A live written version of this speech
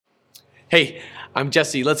Hey, I'm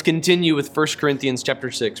Jesse. Let's continue with 1 Corinthians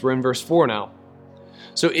chapter 6. We're in verse 4 now.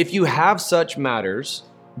 So if you have such matters,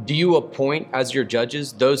 do you appoint as your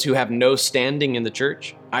judges those who have no standing in the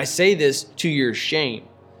church? I say this to your shame.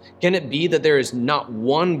 Can it be that there is not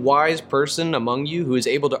one wise person among you who is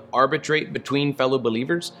able to arbitrate between fellow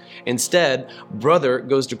believers? Instead, brother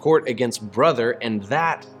goes to court against brother, and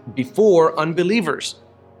that before unbelievers.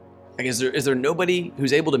 Like, is there nobody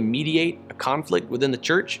who's able to mediate a conflict within the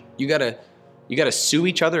church? You gotta sue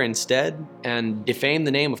each other instead and defame the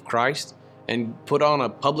name of Christ and put on a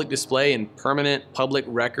public display and permanent public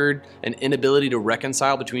record an inability to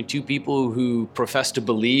reconcile between two people who profess to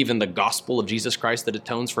believe in the gospel of Jesus Christ that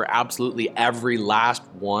atones for absolutely every last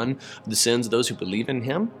one of the sins of those who believe in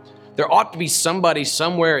him. There ought to be somebody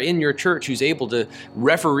somewhere in your church who's able to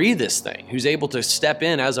referee this thing, who's able to step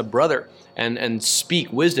in as a brother and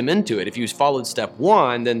speak wisdom into it. If you followed step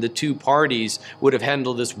one, then the two parties would have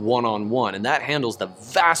handled this one-on-one, and that handles the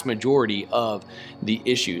vast majority of the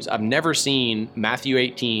issues. I've never seen Matthew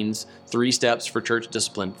 18's 3 steps for church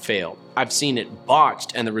discipline fail. I've seen it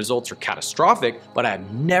botched and the results are catastrophic, but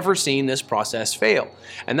I've never seen this process fail.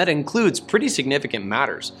 And that includes pretty significant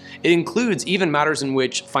matters. It includes even matters in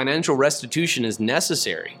which financial restitution is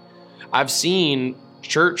necessary. I've seen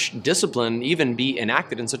church discipline even be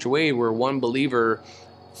enacted in such a way where one believer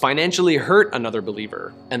financially hurt another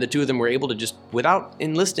believer, and the two of them were able to just, without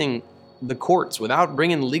enlisting the courts, without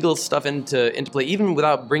bringing legal stuff into play, even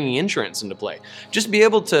without bringing insurance into play, just be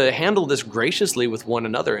able to handle this graciously with one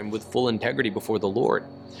another and with full integrity before the Lord.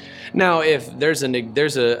 Now, if there's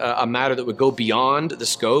a matter that would go beyond the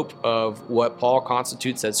scope of what Paul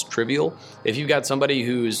constitutes as trivial, if you've got somebody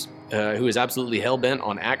who is absolutely hell-bent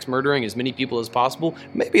on axe murdering as many people as possible,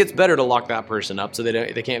 maybe it's better to lock that person up so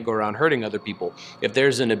they can't go around hurting other people. If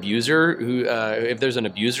there's an abuser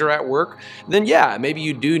at work, then yeah, maybe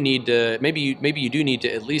you do need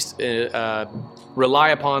to at least rely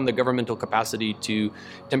upon the governmental capacity to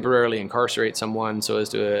temporarily incarcerate someone so as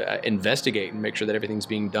to investigate and make sure that everything's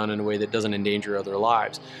being done in a way that doesn't endanger other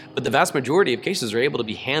lives. But the vast majority of cases are able to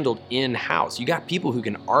be handled in-house. You got people who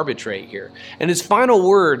can arbitrate here. And his final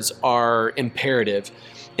words are imperative.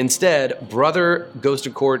 Instead, brother goes to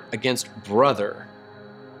court against brother.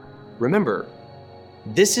 Remember,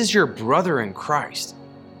 this is your brother in Christ.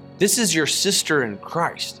 This is your sister in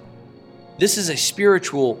Christ. This is a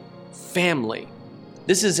spiritual family.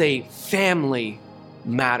 This is a family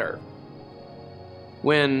matter.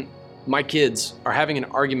 When my kids are having an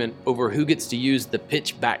argument over who gets to use the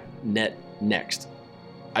pitchback net next,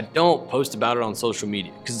 I don't post about it on social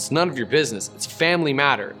media because it's none of your business. It's a family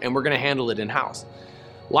matter, and we're going to handle it in-house.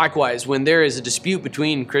 Likewise, when there is a dispute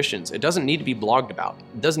between Christians, it doesn't need to be blogged about.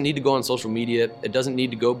 It doesn't need to go on social media. It doesn't need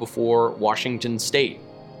to go before Washington State.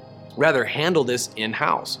 Rather, handle this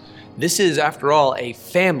in-house. This is, after all, a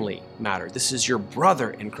family matter. This is your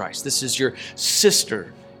brother in Christ. This is your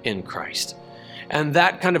sister in Christ. And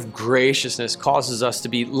that kind of graciousness causes us to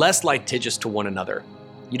be less litigious to one another.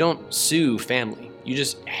 You don't sue family. You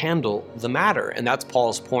just handle the matter. And that's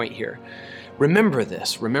Paul's point here. Remember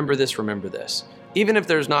this, remember this, remember this. Even if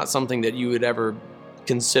there's not something that you would ever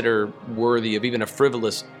consider worthy of even a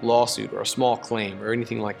frivolous lawsuit or a small claim or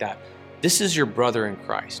anything like that, this is your brother in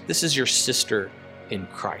Christ. This is your sister in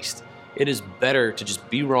Christ. It is better to just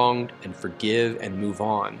be wronged and forgive and move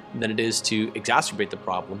on than it is to exacerbate the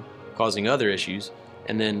problem, causing other issues,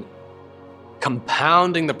 and then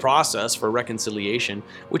compounding the process for reconciliation,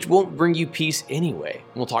 which won't bring you peace anyway.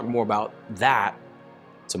 We'll talk more about that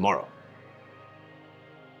tomorrow.